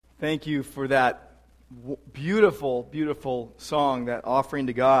Thank you for that beautiful, beautiful song, that offering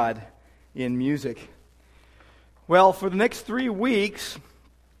to God in music. Well, for the next 3 weeks,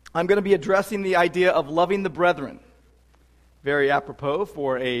 I'm going to be addressing the idea of loving the brethren. Very apropos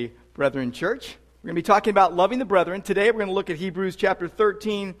for a brethren church. We're going to be talking about loving the brethren. Today we're going to look at Hebrews chapter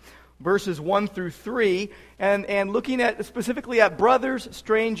 13, verses 1 through 3, and looking at specifically at brothers,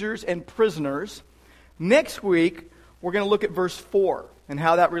 strangers, and prisoners. Next week, we're going to look at verse 4 and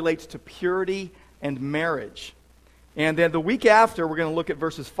how that relates to purity and marriage. And then the week after, we're going to look at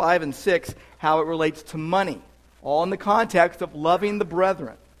verses 5 and 6, how it relates to money, all in the context of loving the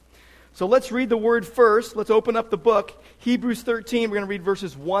brethren. So let's read the word first. Let's open up the book. Hebrews 13, we're going to read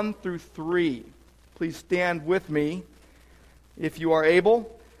verses 1 through 3. Please stand with me if you are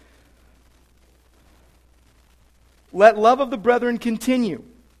able. Let love of the brethren continue.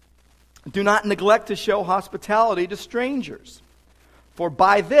 Do not neglect to show hospitality to strangers. For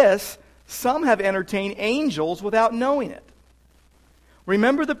by this, some have entertained angels without knowing it.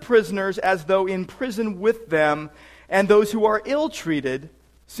 Remember the prisoners as though in prison with them, and those who are ill-treated,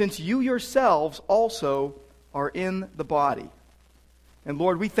 since you yourselves also are in the body. And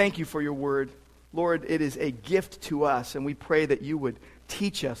Lord, we thank you for your word. Lord, it is a gift to us, and we pray that you would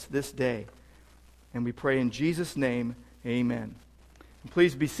teach us this day. And we pray in Jesus' name, amen. And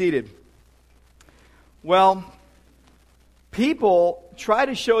please be seated. Well, people try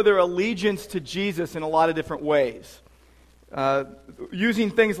to show their allegiance to Jesus in a lot of different ways.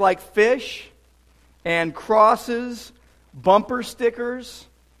 Using things like fish and crosses, bumper stickers,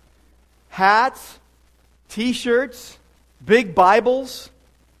 hats, t-shirts, big Bibles.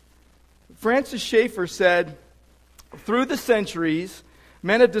 Francis Schaeffer said, through the centuries,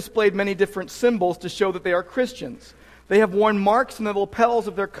 men have displayed many different symbols to show that they are Christians. They have worn marks in the lapels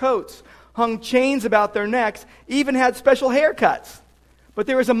of their coats, hung chains about their necks, even had special haircuts. But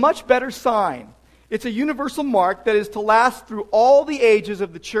there is a much better sign. It's a universal mark that is to last through all the ages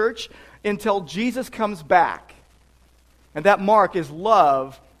of the church until Jesus comes back. And that mark is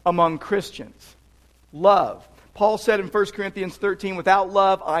love among Christians. Love. Paul said in 1 Corinthians 13, without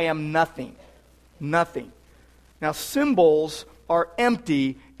love, I am nothing. Nothing. Now, symbols are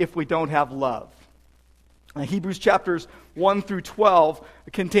empty if we don't have love. Hebrews chapters 1 through 12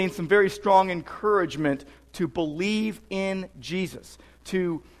 contain some very strong encouragement to believe in Jesus,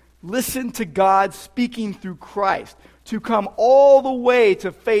 to listen to God speaking through Christ, to come all the way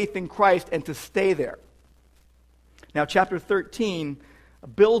to faith in Christ and to stay there. Now, chapter 13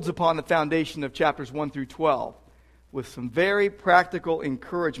 builds upon the foundation of chapters 1 through 12 with some very practical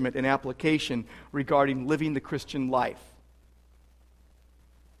encouragement and application regarding living the Christian life.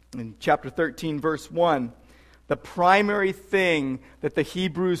 In chapter 13, verse 1, the primary thing that the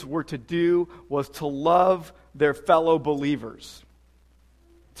Hebrews were to do was to love their fellow believers,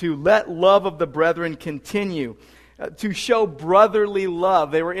 to let love of the brethren continue, to show brotherly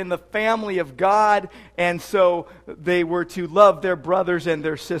love. They were in the family of God, and so they were to love their brothers and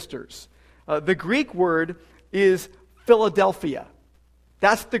their sisters. The Greek word is Philadelphia.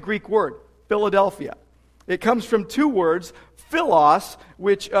 That's the Greek word, Philadelphia. It comes from two words, philos,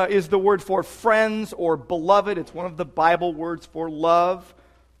 which is the word for friends or beloved. It's one of the Bible words for love,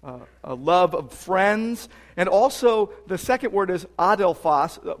 a love of friends. And also the second word is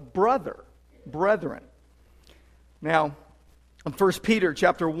adelphos, brother, brethren. Now, in 1 Peter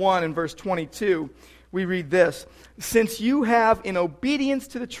chapter 1 and verse 22, we read this, since you have, in obedience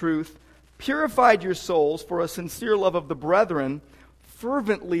to the truth, purified your souls for a sincere love of the brethren,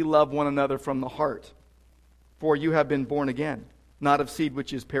 fervently love one another from the heart. For you have been born again, not of seed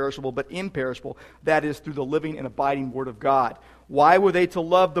which is perishable, but imperishable, that is, through the living and abiding word of God. Why were they to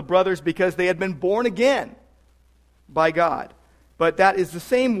love the brothers? Because they had been born again by God. But that is the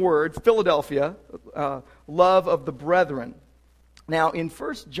same word, Philadelphia, love of the brethren. Now, in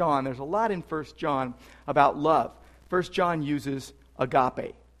 1 John, there's a lot in 1 John about love. 1 John uses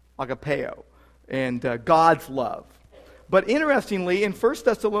agape, agapeo, and God's love. But interestingly, in 1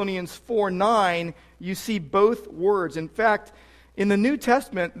 Thessalonians 4:9, you see both words. In fact, in the New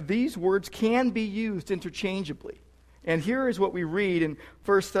Testament, these words can be used interchangeably. And here is what we read in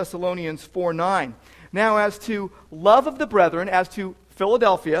 1 Thessalonians 4:9. Now, as to love of the brethren, as to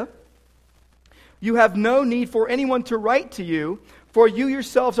Philadelphia, you have no need for anyone to write to you, for you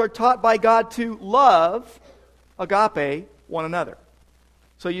yourselves are taught by God to love, agape, one another.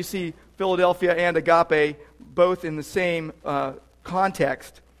 So you see Philadelphia and agape both in the same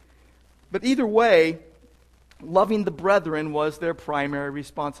context. But either way, loving the brethren was their primary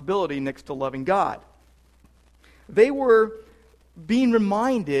responsibility next to loving God. They were being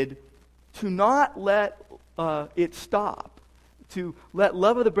reminded to not let it stop, to let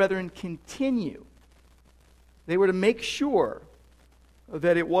love of the brethren continue. They were to make sure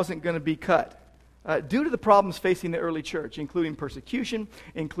that it wasn't going to be cut. Due to the problems facing the early church, including persecution,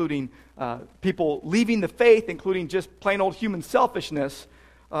 including people leaving the faith, including just plain old human selfishness,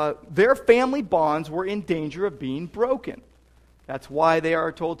 their family bonds were in danger of being broken. That's why they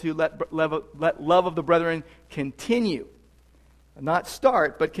are told to let love of the brethren continue. Not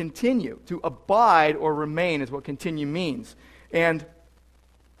start, but continue. To abide or remain is what continue means. And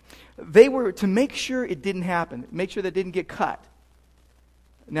they were to make sure it didn't happen, make sure that it didn't get cut.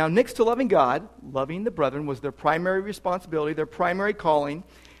 Now, next to loving God, loving the brethren was their primary responsibility, their primary calling.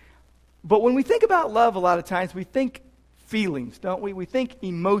 But when we think about love, a lot of times we think feelings, don't we? We think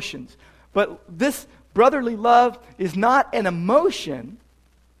emotions. But this brotherly love is not an emotion,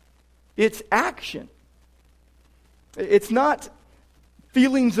 it's action. It's not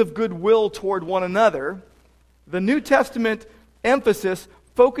feelings of goodwill toward one another. The New Testament emphasis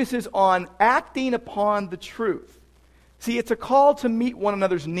focuses on acting upon the truth. See, it's a call to meet one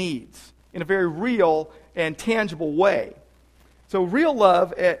another's needs in a very real and tangible way. So real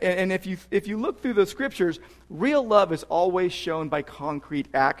love, and if you look through the scriptures, real love is always shown by concrete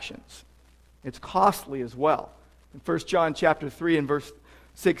actions. It's costly as well. In 1 John chapter 3 and verse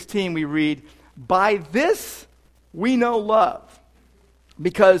 16 we read, "By this we know love,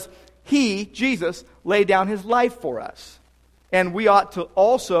 because he, Jesus, laid down his life for us. And we ought to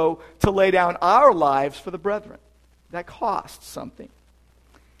also to lay down our lives for the brethren." That costs something.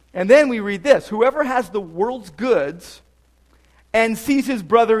 And then we read this, "Whoever has the world's goods and sees his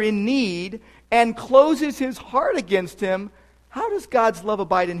brother in need and closes his heart against him, how does God's love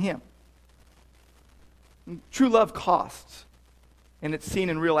abide in him?" True love costs, and it's seen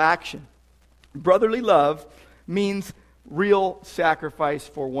in real action. Brotherly love means real sacrifice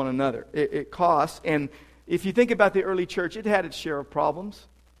for one another. It costs, and if you think about the early church, it had its share of problems.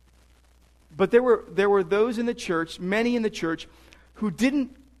 But there were those in the church, many in the church, who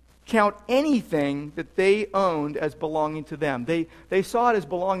didn't count anything that they owned as belonging to them. They saw it as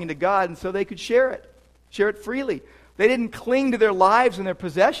belonging to God, and so they could share it freely. They didn't cling to their lives and their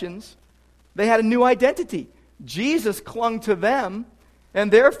possessions. They had a new identity. Jesus clung to them,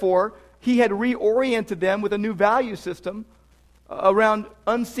 and therefore he had reoriented them with a new value system around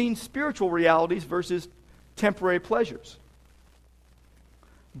unseen spiritual realities versus temporary pleasures.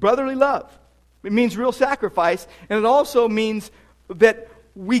 Brotherly love. It means real sacrifice, and it also means that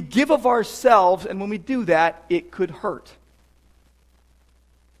we give of ourselves, and when we do that, it could hurt.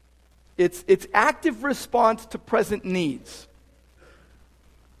 It's active response to present needs,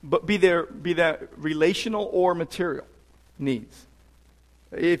 but be that relational or material needs.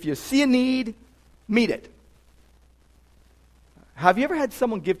 If you see a need, meet it. Have you ever had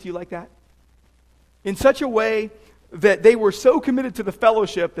someone give to you like that? In such a way that they were so committed to the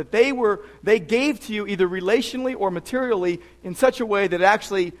fellowship that they gave to you either relationally or materially in such a way that it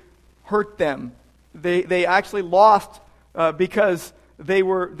actually hurt them. They actually lost because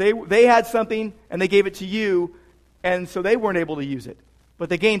they had something and they gave it to you, and so they weren't able to use it. But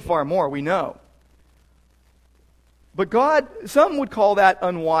they gained far more, we know. But God, some would call that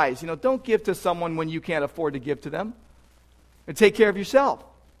unwise. Don't give to someone when you can't afford to give to them. And take care of yourself.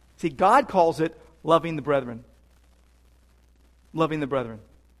 See, God calls it loving the brethren. Loving the brethren.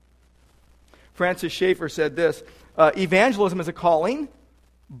 Francis Schaeffer said this, evangelism is a calling,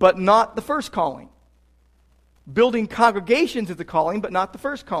 but not the first calling. Building congregations is a calling, but not the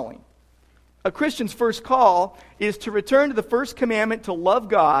first calling. A Christian's first call is to return to the first commandment to love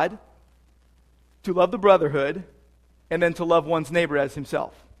God, to love the brotherhood, and then to love one's neighbor as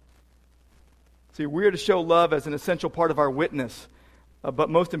himself. See, we're to show love as an essential part of our witness, but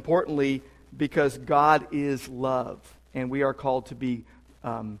most importantly, because God is love. And we are called to be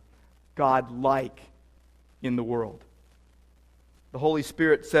God-like in the world. The Holy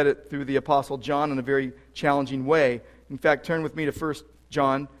Spirit said it through the Apostle John in a very challenging way. In fact, turn with me to 1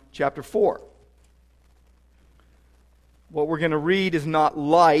 John chapter 4. What we're going to read is not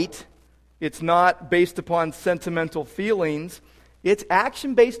light. It's not based upon sentimental feelings. It's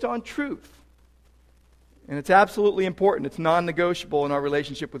action based on truth. And it's absolutely important. It's non-negotiable in our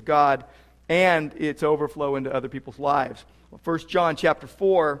relationship with God and its overflow into other people's lives. 1 John chapter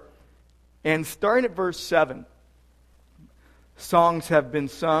 4, and starting at verse 7. Songs have been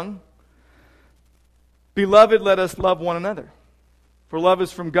sung. Beloved, let us love one another. For love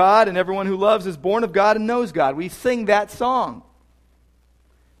is from God, and everyone who loves is born of God and knows God. We sing that song.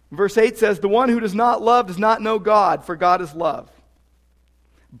 Verse 8 says, the one who does not love does not know God, for God is love.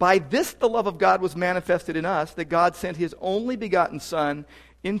 By this the love of God was manifested in us, that God sent his only begotten Son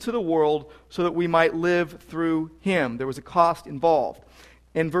into the world so that we might live through him. There was a cost involved.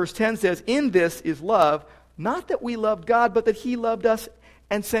 And verse 10 says, in this is love, not that we loved God, but that he loved us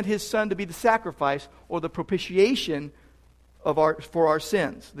and sent his Son to be the sacrifice or the propitiation for our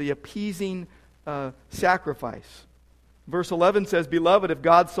sins, the appeasing sacrifice. Verse 11 says, beloved, if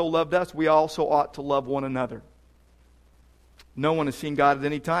God so loved us, we also ought to love one another. No one has seen God at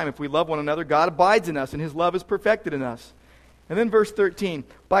any time. If we love one another, God abides in us, and his love is perfected in us. And then verse 13,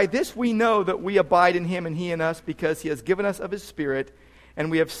 by this we know that we abide in him and he in us, because he has given us of his Spirit, and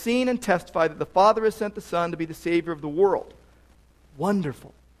we have seen and testified that the Father has sent the Son to be the Savior of the world.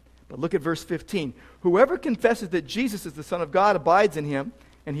 Wonderful. But look at verse 15. Whoever confesses that Jesus is the Son of God abides in him,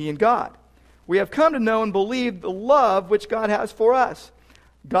 and he in God. We have come to know and believe the love which God has for us.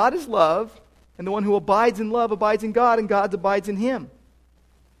 God is love, and the one who abides in love abides in God, and God abides in him.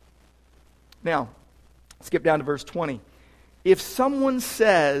 Now, skip down to verse 20. If someone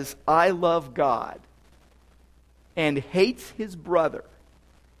says, I love God, and hates his brother,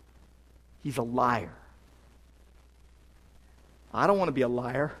 he's a liar. I don't want to be a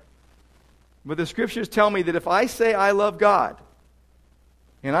liar. But the scriptures tell me that if I say I love God,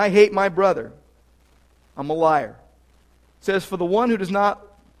 and I hate my brother, I'm a liar. It says, for the one who does not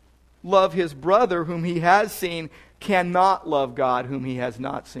love his brother whom he has seen cannot love God whom he has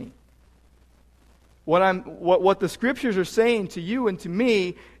not seen. What the scriptures are saying to you and to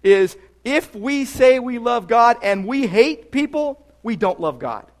me is, if we say we love God and we hate people, we don't love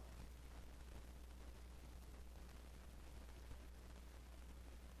God.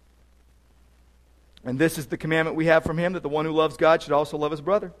 And this is the commandment we have from him, that the one who loves God should also love his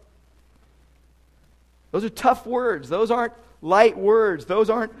brother. Those are tough words. Those aren't light words. Those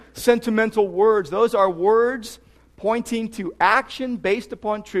aren't sentimental words. Those are words pointing to action based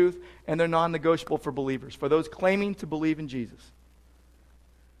upon truth, and they're non-negotiable for believers, for those claiming to believe in Jesus.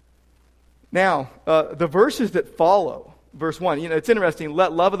 Now, the verses that follow, verse 1, it's interesting,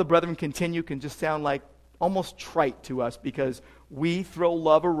 let love of the brethren continue can just sound like almost trite to us, because we throw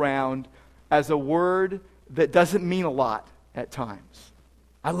love around as a word that doesn't mean a lot at times.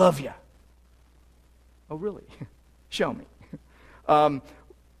 I love you. Oh, really? Show me.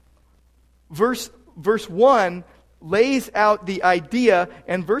 Verse 1 lays out the idea,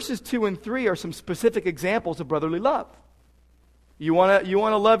 and verses 2 and 3 are some specific examples of brotherly love. You want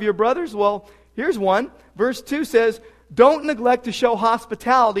to love your brothers? Well, here's one. Verse 2 says, don't neglect to show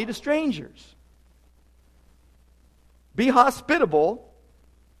hospitality to strangers. Be hospitable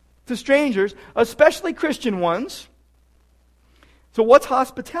to strangers, especially Christian ones. So what's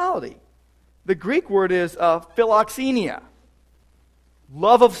hospitality? The Greek word is philoxenia.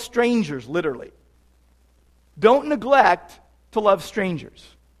 Love of strangers, literally. Don't neglect to love strangers.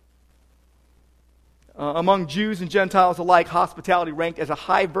 Among Jews and Gentiles alike, hospitality ranked as a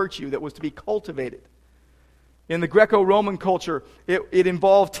high virtue that was to be cultivated. In the Greco-Roman culture, it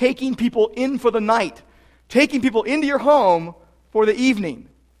involved taking people in for the night, taking people into your home for the evening.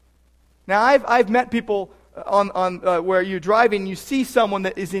 Now, I've met people on where you're driving, you see someone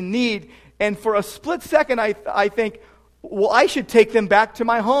that is in need, and for a split second I think, well, I should take them back to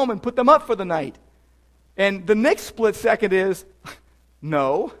my home and put them up for the night. And the next split second is,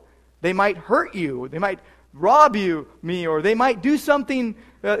 no, they might hurt you, they might rob me, or they might do something.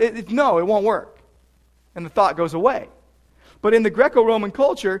 No, it won't work. And the thought goes away. But in the Greco-Roman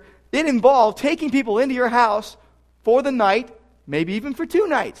culture, it involved taking people into your house for the night, maybe even for 2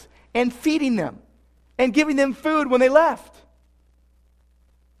 nights, and feeding them, and giving them food when they left.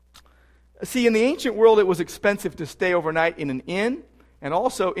 See, in the ancient world, it was expensive to stay overnight in an inn, and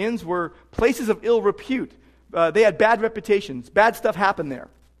also inns were places of ill repute. They had bad reputations. Bad stuff happened there.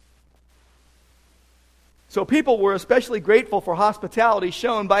 So people were especially grateful for hospitality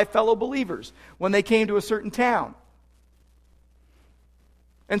shown by fellow believers when they came to a certain town.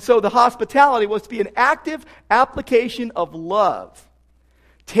 And so the hospitality was to be an active application of love.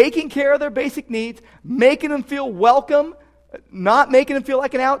 Taking care of their basic needs, making them feel welcome, not making them feel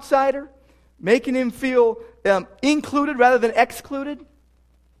like an outsider, making them feel included rather than excluded.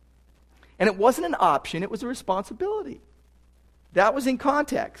 And it wasn't an option, it was a responsibility. That was in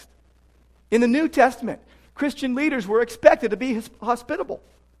context. In the New Testament, Christian leaders were expected to be hospitable.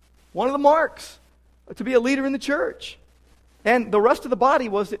 One of the marks to be a leader in the church. And the rest of the body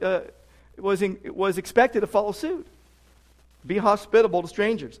was expected to follow suit. Be hospitable to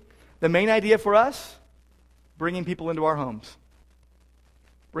strangers. The main idea for us, bringing people into our homes.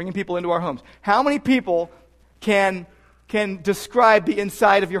 Bringing people into our homes. How many people can describe the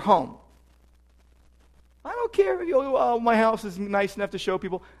inside of your home? I don't care. My house is nice enough to show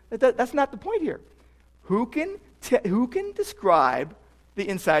people. That's not the point here. Who can describe the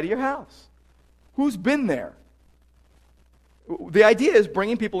inside of your house? Who's been there? The idea is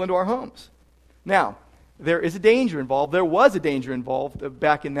bringing people into our homes. Now, there is a danger involved. There was a danger involved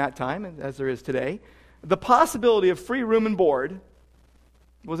back in that time, as there is today. The possibility of free room and board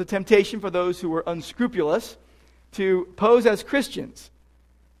was a temptation for those who were unscrupulous to pose as Christians,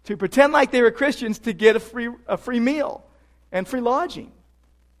 to pretend like they were Christians to get a free meal and free lodging.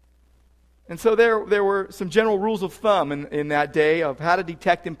 And so there were some general rules of thumb in that day of how to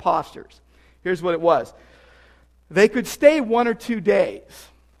detect imposters. Here's what it was. They could stay 1 or 2 days.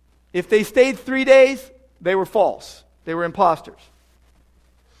 If they stayed 3 days, they were false. They were imposters.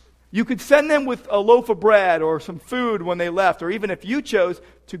 You could send them with a loaf of bread or some food when they left, or even if you chose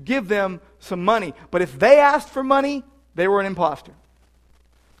to give them some money. But if they asked for money, they were an imposter.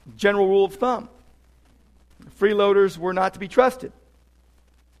 General rule of thumb. Freeloaders were not to be trusted.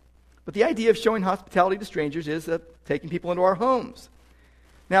 But the idea of showing hospitality to strangers is taking people into our homes.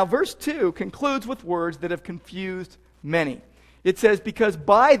 Now, verse 2 concludes with words that have confused many. It says, because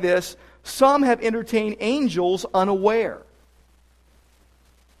by this some have entertained angels unaware.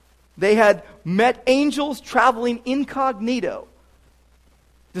 They had met angels traveling incognito,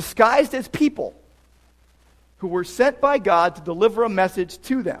 disguised as people who were sent by God to deliver a message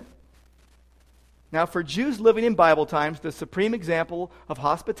to them. Now, for Jews living in Bible times, the supreme example of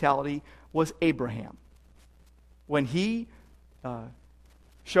hospitality was Abraham. When he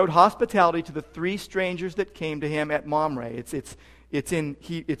showed hospitality to the 3 strangers that came to him at Mamre. It's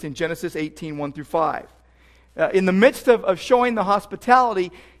in Genesis 18, 1 through 5. In the midst of showing the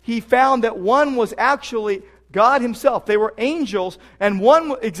hospitality, he found that one was actually God himself. They were angels, and one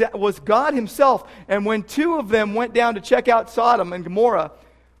was God himself. And when 2 of them went down to check out Sodom and Gomorrah,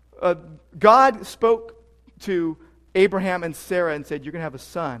 God spoke to Abraham and Sarah and said, you're going to have a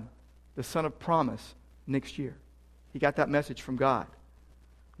son, the son of promise, next year. He got that message from God.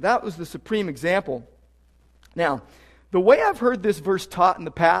 That was the supreme example. Now, the way I've heard this verse taught in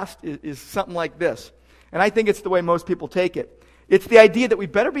the past is something like this. And I think it's the way most people take it. It's the idea that we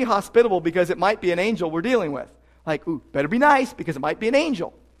better be hospitable because it might be an angel we're dealing with. Like, better be nice because it might be an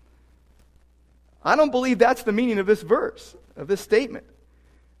angel. I don't believe that's the meaning of this verse, of this statement.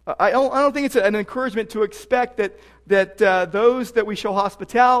 I don't think it's an encouragement to expect that those that we show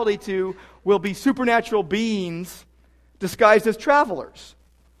hospitality to will be supernatural beings disguised as travelers.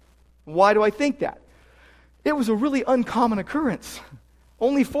 Why do I think that? It was a really uncommon occurrence.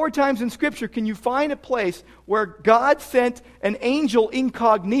 Only 4 times in Scripture can you find a place where God sent an angel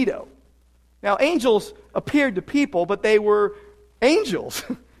incognito. Now, angels appeared to people, but they were angels.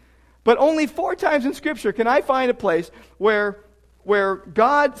 But only 4 times in Scripture can I find a place where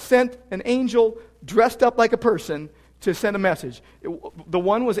God sent an angel dressed up like a person to send a message. The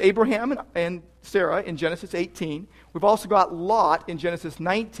one was Abraham and Sarah in Genesis 18. We've also got Lot in Genesis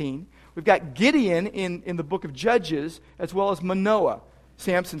 19. We've got Gideon in the book of Judges, as well as Manoah,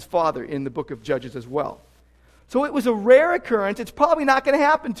 Samson's father, in the book of Judges as well. So it was a rare occurrence. It's probably not going to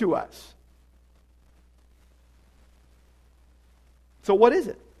happen to us. So what is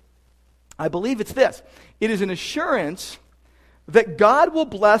it? I believe it's this. It is an assurance that God will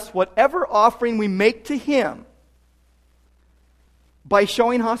bless whatever offering we make to Him by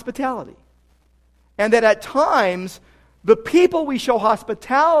showing hospitality. And that at times, the people we show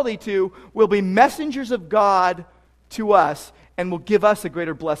hospitality to will be messengers of God to us and will give us a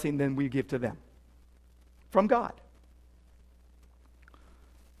greater blessing than we give to them. From God.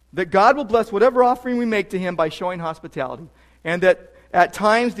 That God will bless whatever offering we make to Him by showing hospitality. And that at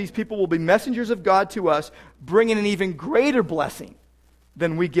times these people will be messengers of God to us, bringing an even greater blessing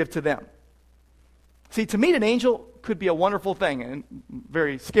than we give to them. See, to meet an angel could be a wonderful thing and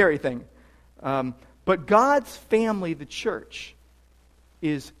very scary thing. But God's family, the church,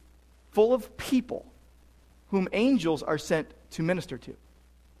 is full of people whom angels are sent to minister to.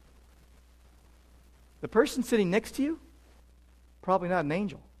 The person sitting next to you, probably not an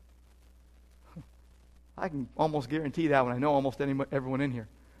angel. I can almost guarantee that one. I know almost everyone in here.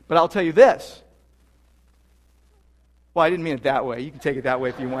 But I'll tell you this. Well, I didn't mean it that way. You can take it that way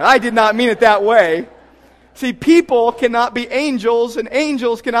if you want. I did not mean it that way. See, people cannot be angels, and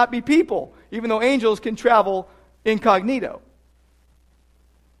angels cannot be people, even though angels can travel incognito.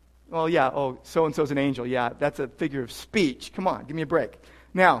 Well, yeah, so-and-so's an angel. Yeah, that's a figure of speech. Come on, give me a break.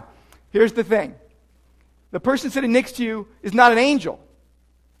 Now, here's the thing. The person sitting next to you is not an angel.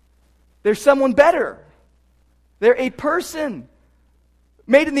 They're someone better. They're a person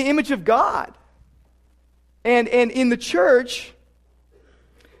made in the image of God. And in the church,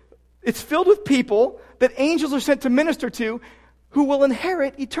 it's filled with people that angels are sent to minister to who will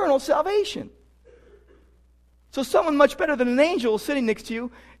inherit eternal salvation. So someone much better than an angel is sitting next to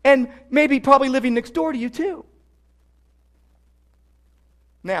you and maybe probably living next door to you too.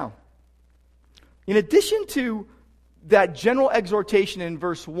 Now, in addition to that general exhortation in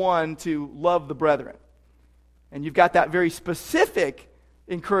verse 1 to love the brethren, and you've got that very specific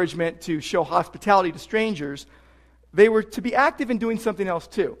encouragement to show hospitality to strangers, they were to be active in doing something else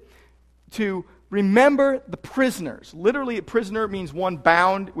too. To remember the prisoners. Literally, a prisoner means one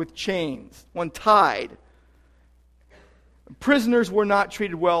bound with chains, one tied. Prisoners were not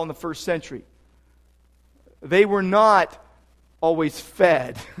treated well in the first century. They were not always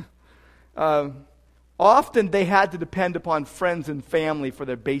fed. Often they had to depend upon friends and family for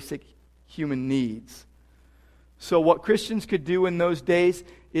their basic human needs. So what Christians could do in those days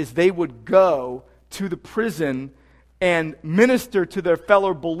is they would go to the prison and minister to their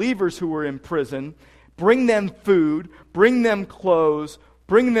fellow believers who were in prison, bring them food, bring them clothes,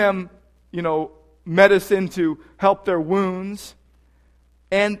 bring them, medicine to help their wounds,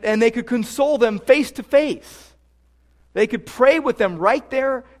 and they could console them face to face. They could pray with them right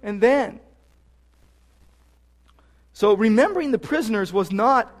there and then. So remembering the prisoners was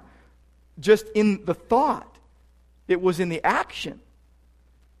not just in the thought, it was in the action.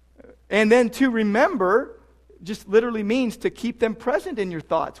 And then to remember just literally means to keep them present in your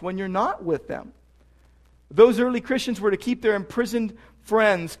thoughts when you're not with them. Those early Christians were to keep their imprisoned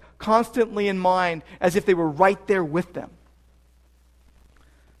friends constantly in mind as if they were right there with them.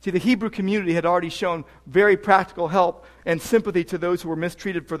 See, the Hebrew community had already shown very practical help and sympathy to those who were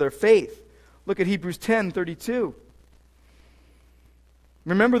mistreated for their faith. Look at Hebrews 10:32.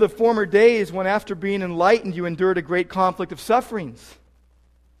 Remember the former days when after being enlightened you endured a great conflict of sufferings,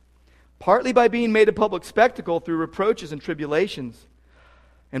 partly by being made a public spectacle through reproaches and tribulations,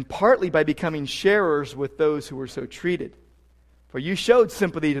 and partly by becoming sharers with those who were so treated. For you showed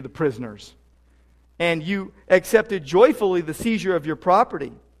sympathy to the prisoners, and you accepted joyfully the seizure of your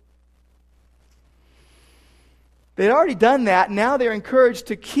property. They'd already done that. Now they're encouraged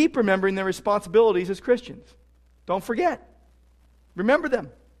to keep remembering their responsibilities as Christians. Don't forget. Remember them.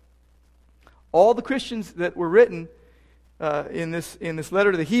 All the Christians that were written in this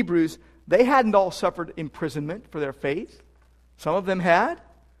letter to the Hebrews, they hadn't all suffered imprisonment for their faith. Some of them had.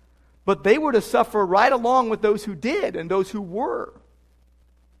 But they were to suffer right along with those who did and those who were.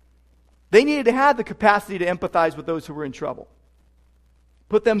 They needed to have the capacity to empathize with those who were in trouble.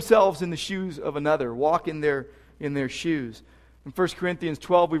 Put themselves in the shoes of another. Walk in their shoes. In 1 Corinthians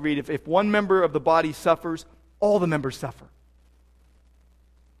 12 we read, if one member of the body suffers, all the members suffer.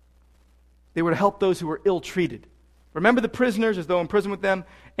 They were to help those who were ill-treated. Remember the prisoners as though in prison with them,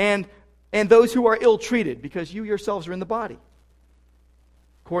 and those who are ill-treated, because you yourselves are in the body.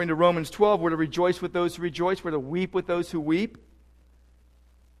 According to Romans 12, we're to rejoice with those who rejoice. We're to weep with those who weep.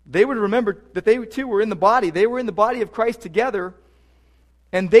 They were to remember that they too were in the body. They were in the body of Christ together,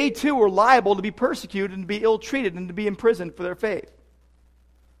 and they too were liable to be persecuted and to be ill-treated and to be imprisoned for their faith.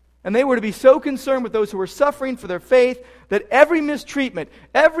 And they were to be so concerned with those who were suffering for their faith that every mistreatment,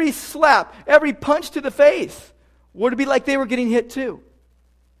 every slap, every punch to the face were to be like they were getting hit too.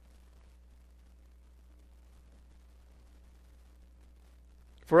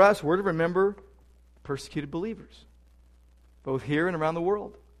 For us, we're to remember persecuted believers, both here and around the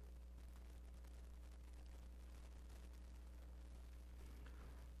world.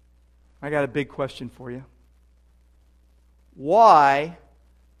 I got a big question for you. Why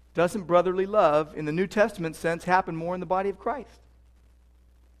doesn't brotherly love, in the New Testament sense, happen more in the body of Christ?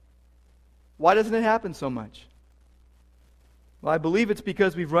 Why doesn't it happen so much? Well, I believe it's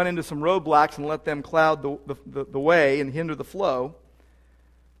because we've run into some roadblocks and let them cloud the way and hinder the flow.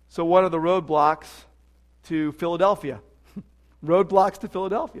 So what are the roadblocks to Philadelphia? Roadblocks to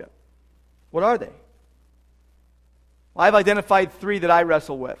Philadelphia. What are they? Well, I've identified 3 that I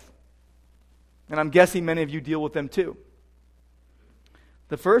wrestle with. And I'm guessing many of you deal with them too.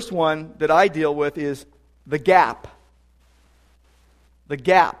 The first one that I deal with is the gap. The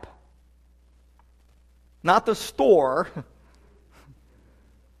gap. Not the store.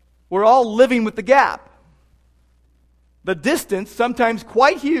 We're all living with the gap. The distance, sometimes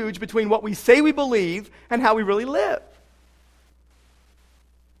quite huge, between what we say we believe and how we really live.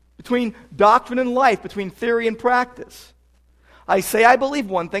 Between doctrine and life, between theory and practice. I say I believe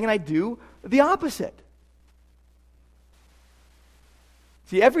one thing and I do the opposite.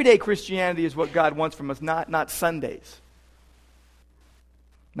 See, everyday Christianity is what God wants from us, not Sundays.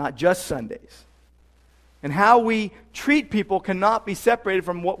 Not just Sundays. And how we treat people cannot be separated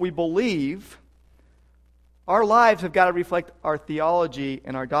from what we believe. Our lives have got to reflect our theology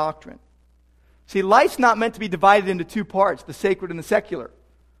and our doctrine. See, life's not meant to be divided into 2 parts, the sacred and the secular.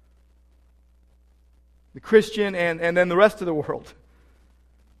 the Christian, and then the rest of the world.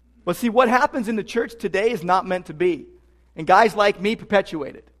 But see, what happens in the church today is not meant to be. And guys like me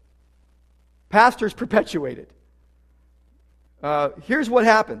perpetuate it. Pastors perpetuate it. Here's what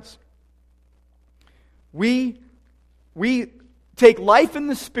happens. We take life in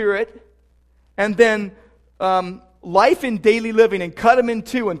the Spirit and then life in daily living and cut them in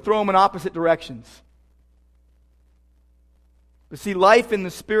two and throw them in opposite directions. But see, life in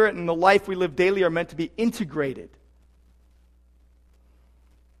the Spirit and the life we live daily are meant to be integrated.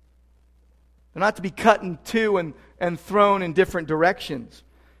 They're not to be cut in two and thrown in different directions.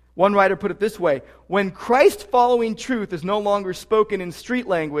 One writer put it this way: when Christ-following truth is no longer spoken in street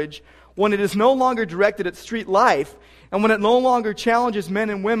language, when it is no longer directed at street life, and when it no longer challenges men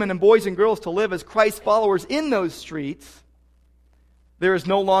and women and boys and girls to live as Christ followers in those streets, there is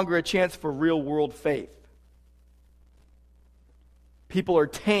no longer a chance for real-world faith. People are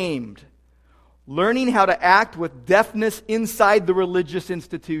tamed, learning how to act with deftness inside the religious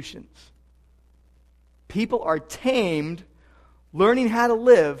institutions. People are tamed, learning how to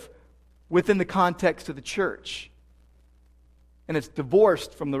live within the context of the church. And it's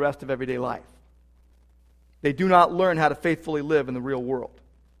divorced from the rest of everyday life. They do not learn how to faithfully live in the real world.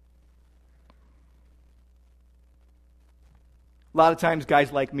 A lot of times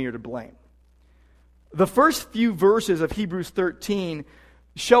guys like me are to blame. The first few verses of Hebrews 13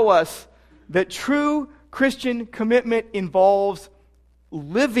 show us that true Christian commitment involves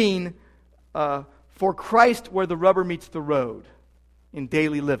living for Christ where the rubber meets the road in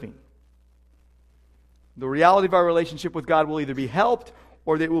daily living. The reality of our relationship with God will either be helped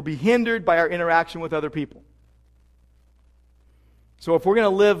or it will be hindered by our interaction with other people. So if we're going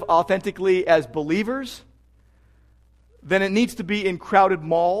to live authentically as believers, then it needs to be in crowded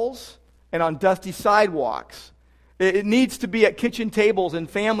malls and on dusty sidewalks. It needs to be at kitchen tables and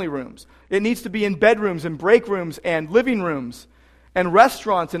family rooms. It needs to be in bedrooms and break rooms and living rooms and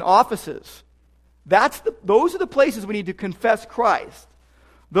restaurants and offices. Those are the places we need to confess Christ.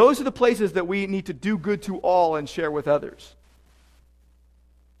 Those are the places that we need to do good to all and share with others.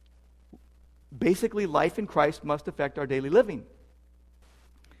 Basically, life in Christ must affect our daily living.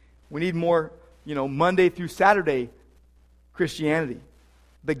 We need more, Monday through Saturday Christianity.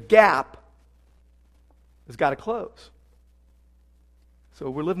 The gap has got to close. So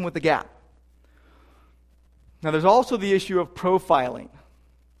we're living with the gap. Now there's also the issue of profiling.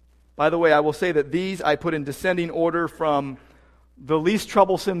 By the way, I will say that these I put in descending order from the least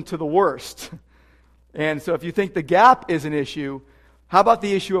troublesome to the worst. And so if you think the gap is an issue, how about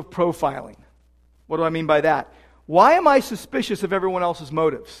the issue of profiling? What do I mean by that? Why am I suspicious of everyone else's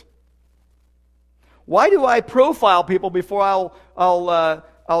motives? Why do I profile people before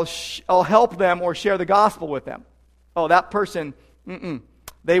I'll help them or share the gospel with them? Oh, that person,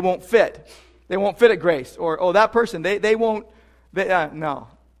 they won't fit. They won't fit at Grace. Or, oh, that person, they won't. No,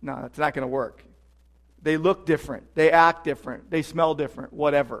 it's not going to work. They look different. They act different. They smell different.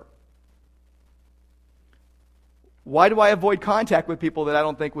 Whatever. Why do I avoid contact with people that I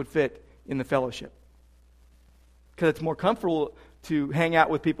don't think would fit in the fellowship? Because it's more comfortable to hang out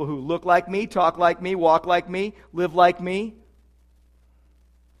with people who look like me, talk like me, walk like me, live like me.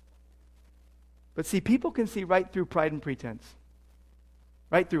 But see, people can see right through pride and pretense.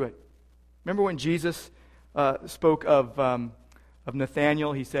 Right through it. Remember when Jesus spoke of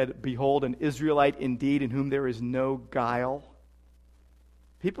Nathanael, he said, "Behold, an Israelite indeed, in whom there is no guile."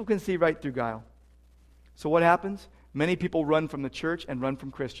 People can see right through guile. So what happens? Many people run from the church and run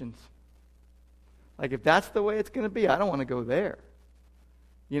from Christians. Like, if that's the way it's going to be, I don't want to go there.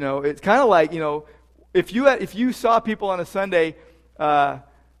 It's kind of like, if you saw people on a Sunday,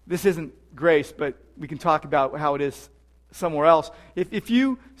 this isn't Grace, but we can talk about how it is somewhere else. If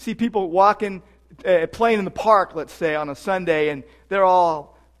you see people walking, playing in the park, let's say, on a Sunday, and they're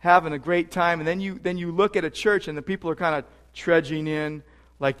all having a great time, and then you look at a church, and the people are kind of trudging in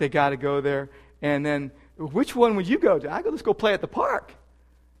like they got to go there, and then, which one would you go to? Let's go play at the park.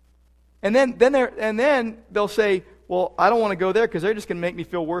 And then they'll say, well, I don't want to go there because they're just going to make me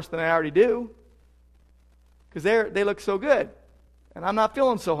feel worse than I already do. Because they look so good. And I'm not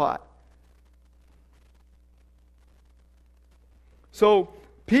feeling so hot. So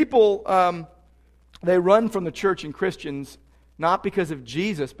people, they run from the church and Christians not because of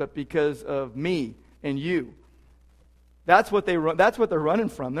Jesus, but because of me and you. That's what they're running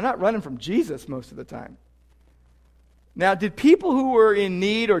from. They're not running from Jesus most of the time. Now, did people who were in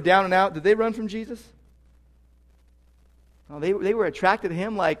need or down and out, did they run from Jesus? No, they were attracted to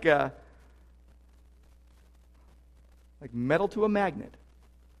him like metal to a magnet.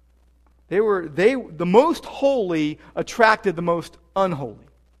 The most holy attracted the most unholy.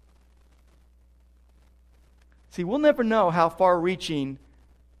 See, we'll never know how far-reaching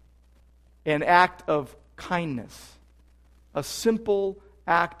an act of kindness, a simple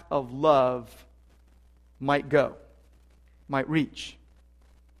act of love might go, might reach.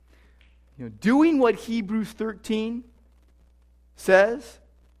 Doing what Hebrews 13 says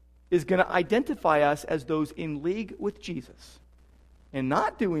is going to identify us as those in league with Jesus. And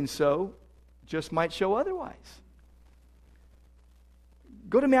not doing so just might show otherwise.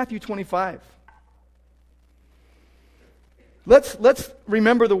 Go to Matthew 25. Let's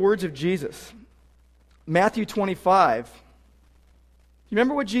remember the words of Jesus. Matthew 25. You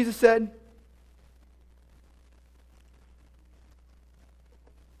remember what Jesus said?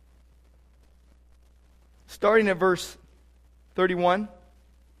 Starting at verse 31.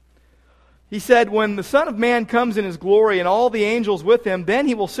 He said, "When the Son of Man comes in his glory and all the angels with him, then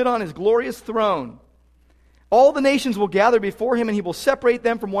he will sit on his glorious throne. All the nations will gather before him, and he will separate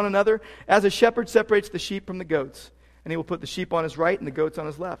them from one another, as a shepherd separates the sheep from the goats. And he will put the sheep on his right and the goats on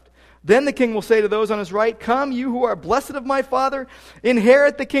his left. Then the king will say to those on his right, 'Come, you who are blessed of my Father,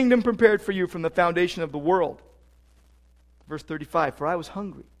 inherit the kingdom prepared for you from the foundation of the world.'" Verse 35, "For I was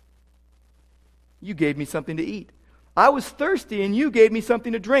hungry. You gave me something to eat. I was thirsty, and you gave me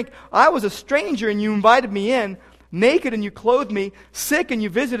something to drink. I was a stranger, and you invited me in. Naked, and you clothed me. Sick, and you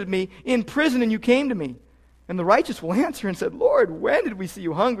visited me. In prison, and you came to me." And the righteous will answer and said, "Lord, when did we see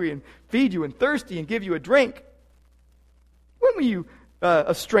you hungry and feed you, and thirsty and give you a drink? When were you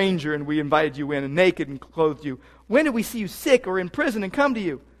a stranger and we invited you in, and naked and clothed you? When did we see you sick or in prison and come to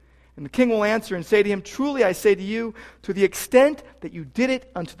you?" And the king will answer and say to him, "Truly I say to you, to the extent that you did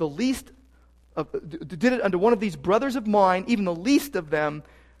it unto the least did it unto one of these brothers of mine, even the least of them,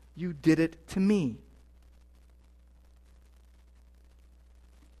 you did it to me."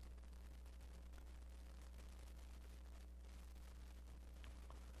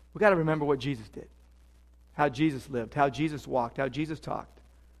 We've got to remember what Jesus did, how Jesus lived, how Jesus walked, how Jesus talked.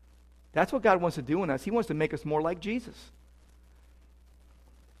 That's what God wants to do in us. He wants to make us more like Jesus.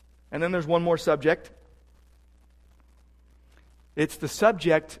 And then there's one more subject. It's the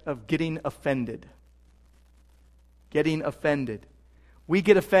subject of getting offended. Getting offended. We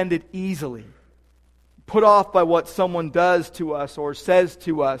get offended easily, put off by what someone does to us or says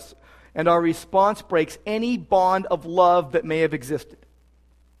to us, and our response breaks any bond of love that may have existed.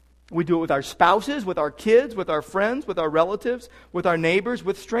 We do it with our spouses, with our kids, with our friends, with our relatives, with our neighbors,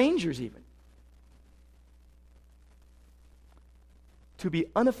 with strangers even. To be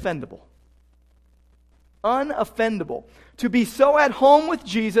unoffendable. Unoffendable. To be so at home with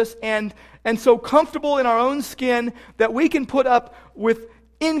Jesus and so comfortable in our own skin that we can put up with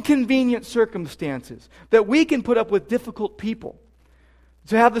inconvenient circumstances, that we can put up with difficult people.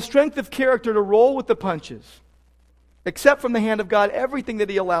 To have the strength of character to roll with the punches, accept from the hand of God everything that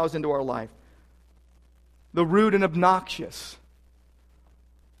He allows into our life. The rude and obnoxious,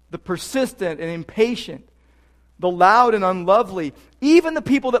 the persistent and impatient, the loud and unlovely, even the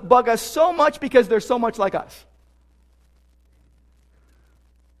people that bug us so much because they're so much like us.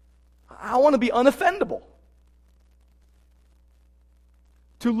 I want to be unoffendable.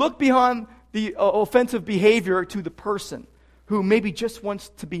 To look beyond the offensive behavior to the person who maybe just wants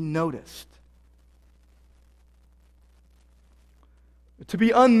to be noticed. To be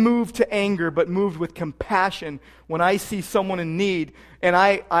unmoved to anger, but moved with compassion when I see someone in need and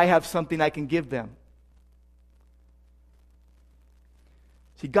I have something I can give them.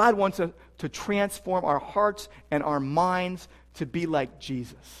 See, God wants us to transform our hearts and our minds to be like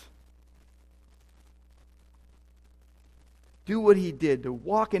Jesus. Do what He did, to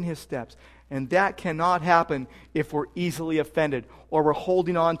walk in His steps. And that cannot happen if we're easily offended or we're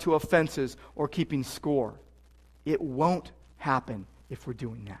holding on to offenses or keeping score. It won't happen if we're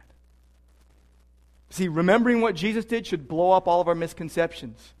doing that. See, remembering what Jesus did should blow up all of our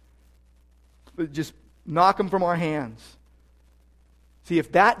misconceptions. Just knock them from our hands. See,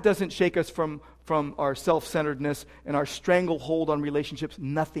 if that doesn't shake us from our self-centeredness and our stranglehold on relationships,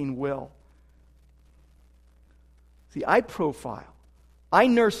 nothing will. See, I profile, I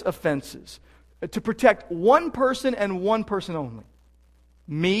nurse offenses to protect one person and one person only.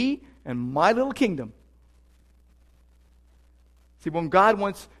 Me and my little kingdom. See, when God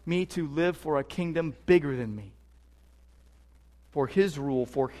wants me to live for a kingdom bigger than me, for His rule,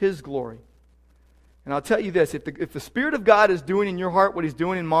 for His glory. And I'll tell you this, if the Spirit of God is doing in your heart what He's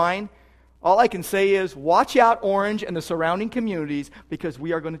doing in mine, all I can say is, watch out, Orange and the surrounding communities, because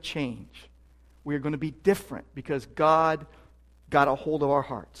we are going to change. We are going to be different because God got a hold of our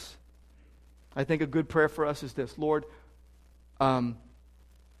hearts. I think a good prayer for us is this: Lord,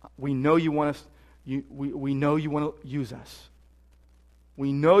 we know You want us. We know You want to use us.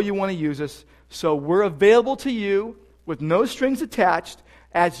 We know you want to use us, so we're available to you with no strings attached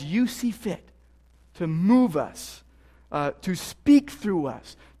as you see fit to move us, to speak through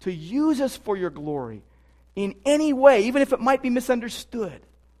us, to use us for your glory in any way, even if it might be misunderstood.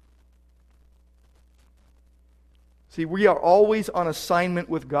 See, we are always on assignment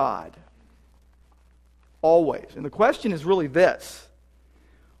with God. Always. And the question is really this: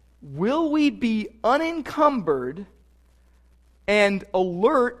 will we be unencumbered and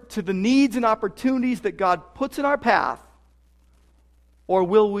alert to the needs and opportunities that God puts in our path, or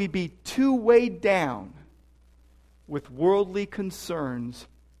will we be too weighed down with worldly concerns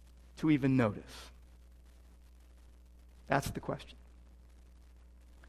to even notice? That's the question.